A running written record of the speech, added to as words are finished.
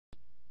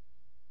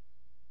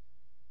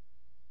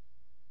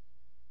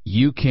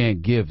You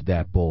can't give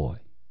that boy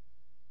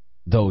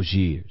those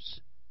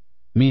years,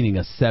 meaning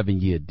a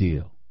 7-year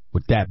deal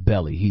with that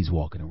belly he's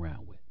walking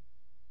around with.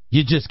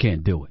 You just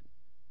can't do it.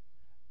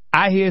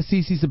 I hear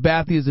CC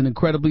Sabathia is an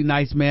incredibly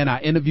nice man.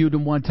 I interviewed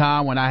him one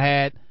time when I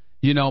had,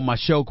 my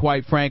show,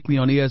 quite frankly,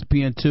 on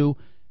ESPN2.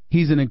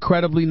 He's an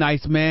incredibly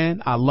nice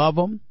man. I love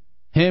him.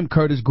 Him,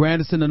 Curtis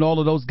Granderson, and all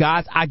of those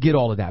guys. I get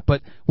all of that.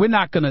 But we're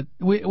not gonna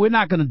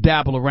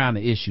dabble around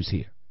the issues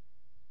here.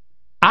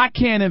 I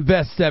can't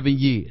invest 7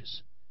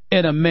 years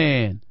in a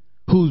man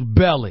whose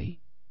belly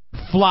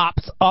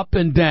flops up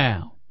and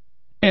down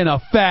in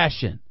a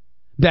fashion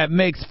that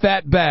makes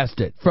Fat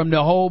Bastard from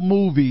the whole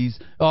movies,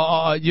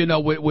 what is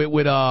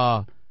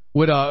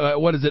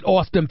it,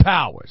 Austin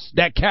Powers,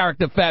 that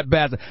character Fat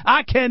Bastard.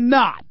 I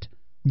cannot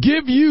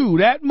give you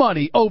that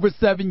money over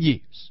 7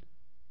 years.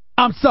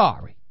 I'm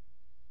sorry.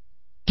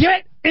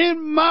 Get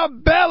in my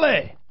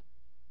belly.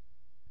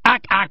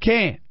 I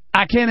can't.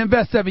 I can't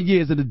invest 7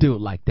 years in a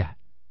dude like that.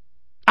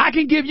 I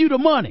can give you the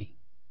money.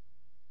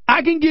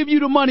 I can give you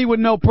the money with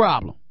no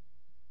problem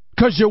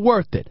because you're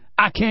worth it.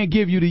 I can't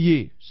give you the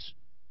years.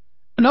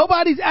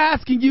 Nobody's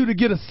asking you to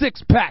get a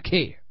six-pack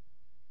here.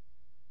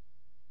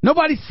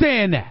 Nobody's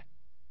saying that.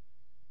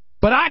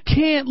 But I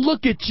can't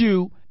look at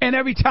you, and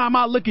every time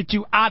I look at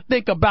you, I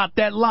think about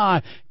that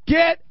line,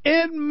 get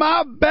in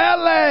my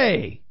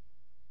belly.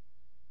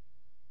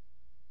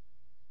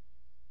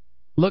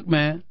 Look,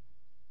 man,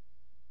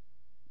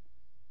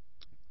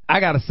 I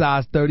got a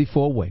size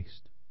 34 waist.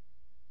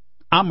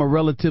 I'm a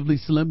relatively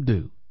slim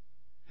dude.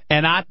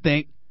 And I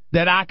think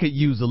that I could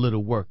use a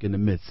little work in the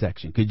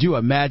midsection. Could you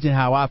imagine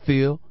how I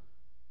feel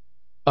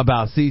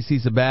about CC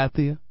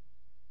Sabathia?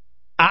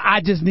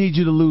 I just need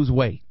you to lose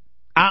weight.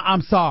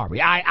 I'm sorry.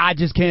 I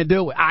just can't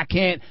do it. I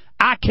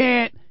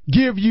can't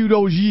give you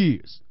those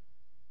years.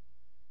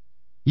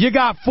 You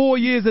got 4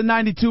 years and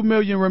 $92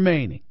 million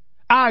remaining.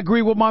 I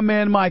agree with my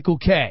man Michael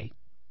K.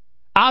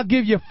 I'll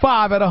give you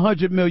 5 at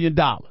 $100 million.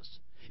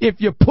 If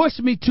you push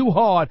me too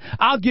hard,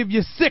 I'll give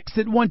you 6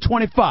 at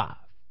 125.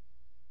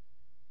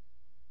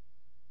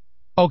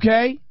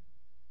 Okay?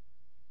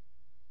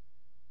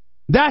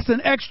 That's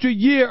an extra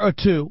year or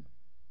two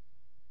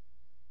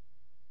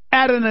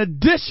at an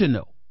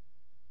additional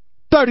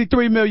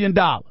 $33 million.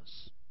 Hell,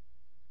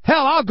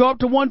 I'll go up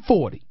to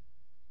 140.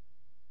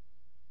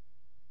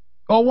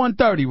 Or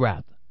 130,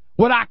 rather.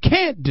 What I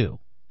can't do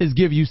is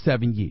give you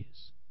 7 years.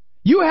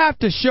 You have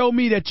to show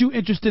me that you're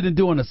interested in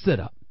doing a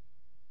sit-up.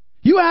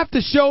 You have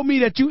to show me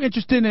that you're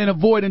interested in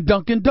avoiding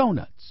Dunkin'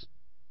 Donuts.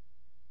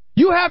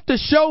 You have to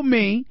show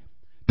me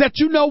that,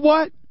 you know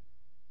what?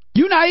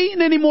 You're not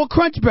eating any more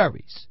Crunch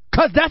Berries,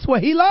 because that's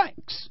what he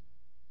likes.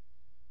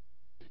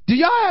 Do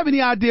y'all have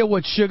any idea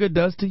what sugar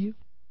does to you?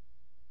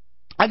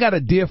 I got a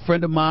dear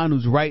friend of mine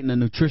who's writing a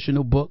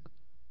nutritional book.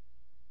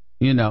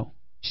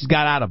 She's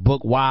got out a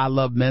book, Why I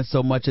Love Men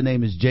So Much. Her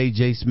name is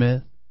J.J.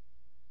 Smith.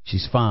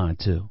 She's fine,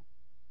 too.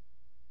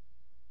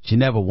 She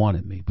never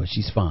wanted me, but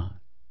she's fine.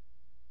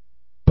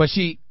 But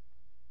she's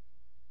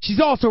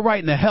also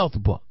writing a health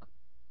book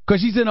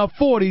because she's in her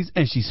 40s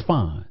and she's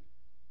fine.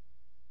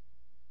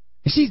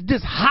 And she's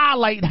just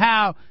highlighting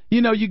how,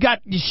 you got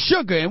your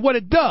sugar and what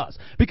it does.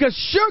 Because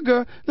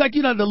sugar, like,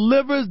 the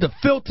livers, the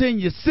filter in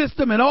your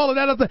system and all of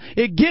that other stuff,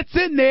 it gets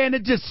in there and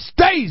it just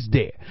stays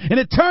there. And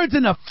it turns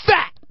into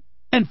fat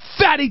and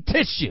fatty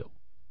tissue.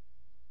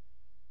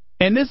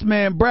 And this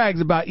man brags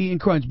about eating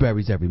Crunch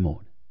Berries every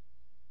morning.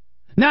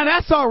 Now,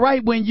 that's all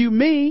right when you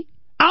me.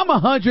 I'm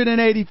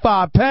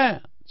 185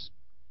 pounds.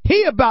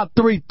 He about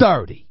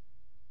 330.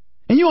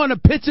 And you on the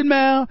pitching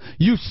mound,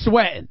 you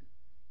sweating.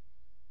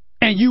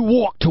 And you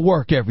walk to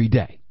work every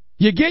day.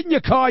 You get in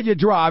your car, you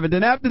drive, and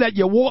then after that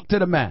you walk to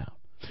the mound.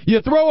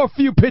 You throw a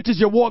few pitches,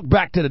 you walk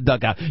back to the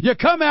dugout. You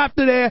come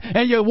after there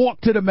and you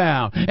walk to the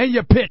mound. And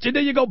you pitch, and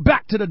then you go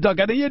back to the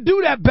dugout. And you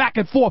do that back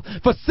and forth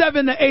for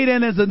 7 to 8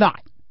 innings a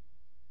night.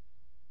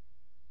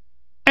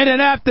 And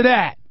then after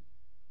that,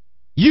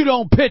 you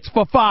don't pitch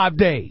for 5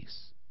 days.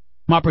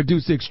 My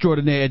producer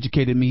extraordinaire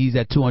educated me. He's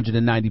at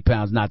 290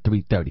 pounds, not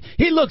 330.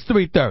 He looks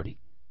 330.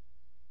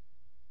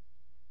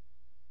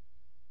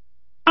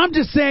 I'm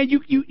just saying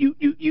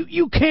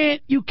you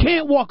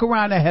can't walk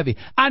around that heavy.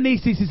 I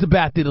need CC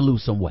Sabathia to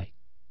lose some weight.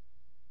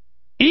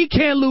 He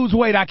can't lose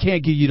weight. I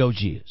can't give you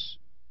those years.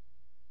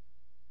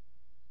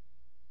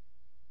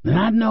 And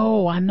I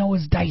know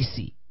it's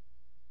dicey.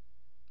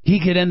 He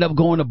could end up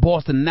going to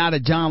Boston. Now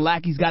that John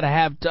Lackey's got to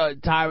have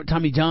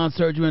Tommy John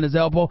surgery on his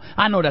elbow,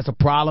 I know that's a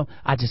problem.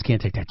 I just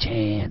can't take that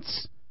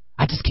chance.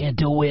 I just can't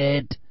do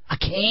it. I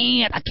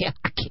can't.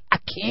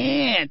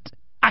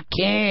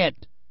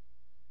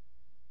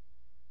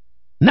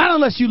 Not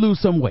unless you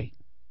lose some weight.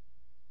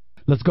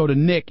 Let's go to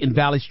Nick in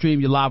Valley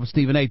Stream. You're live with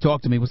Stephen A.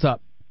 Talk to me. What's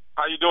up?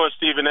 How you doing,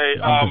 Stephen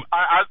A.?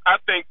 I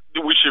think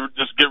that we should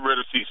just get rid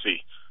of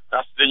CC.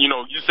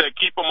 You said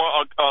keep him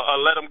or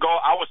let him go.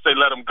 I would say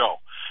let him go.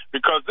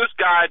 Because this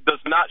guy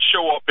does not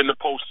show up in the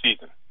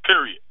postseason,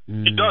 period.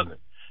 He doesn't.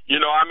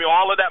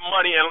 All of that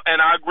money,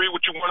 and I agree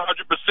with you 100%,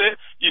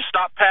 you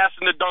stop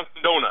passing the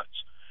Dunkin'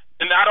 Donuts.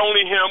 And not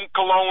only him,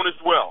 Cologne as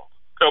well.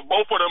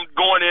 both of them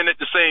going in at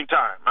the same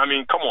time. I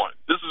mean, come on.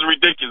 This is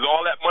ridiculous.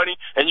 All that money,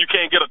 and you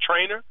can't get a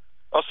trainer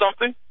or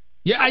something?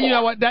 Yeah, you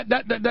know what?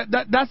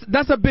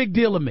 That's a big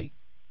deal to me.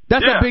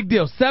 That's a big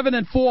deal.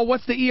 7-4.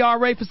 What's the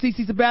ERA for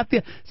CC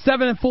Sabathia?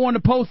 7-4 in the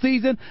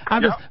postseason.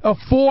 I'm just a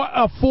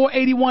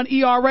 4.81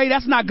 ERA.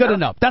 That's not good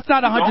enough. That's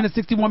not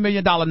 $161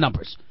 million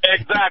numbers.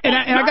 Exactly.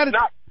 And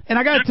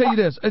I got to tell you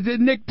this,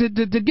 Nick.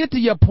 To get to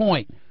your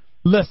point,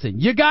 listen,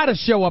 you got to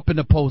show up in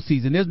the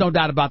postseason. There's no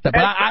doubt about that.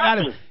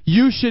 But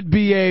you should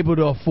be able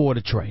to afford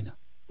a trainer.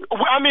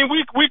 I mean,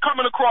 we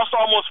coming across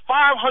almost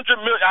 $500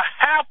 million,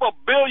 $500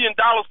 million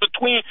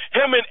between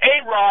him and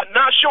A-Rod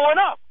not showing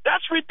up.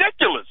 That's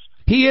ridiculous.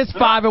 He is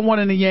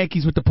 5-1 in the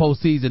Yankees with the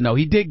postseason, though.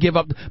 He did give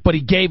up, but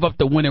he gave up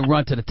the winning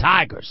run to the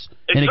Tigers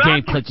in the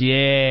game clinch.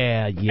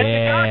 Yeah. And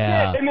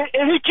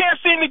he can't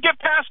seem to get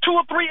past 2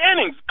 or 3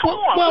 innings. Come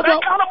on, for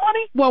that kind of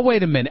money? Well,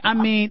 wait a minute. I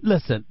mean,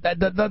 listen,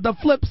 the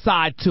flip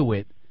side to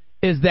it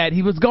is that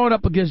he was going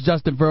up against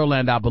Justin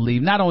Verlander, I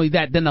believe. Not only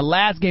that, then the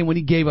last game when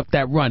he gave up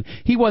that run,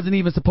 he wasn't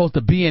even supposed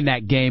to be in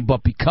that game,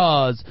 but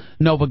because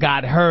Nova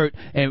got hurt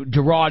and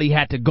Girardi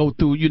had to go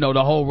through,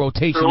 the whole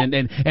rotation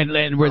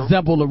and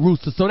resemble La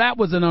Russa. So that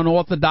was an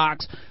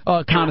unorthodox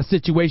kind of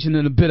situation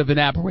and a bit of an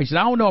aberration.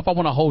 I don't know if I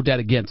want to hold that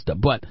against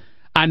him, but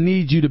I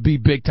need you to be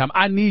big time.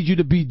 I need you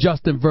to be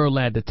Justin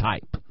Verlander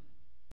type.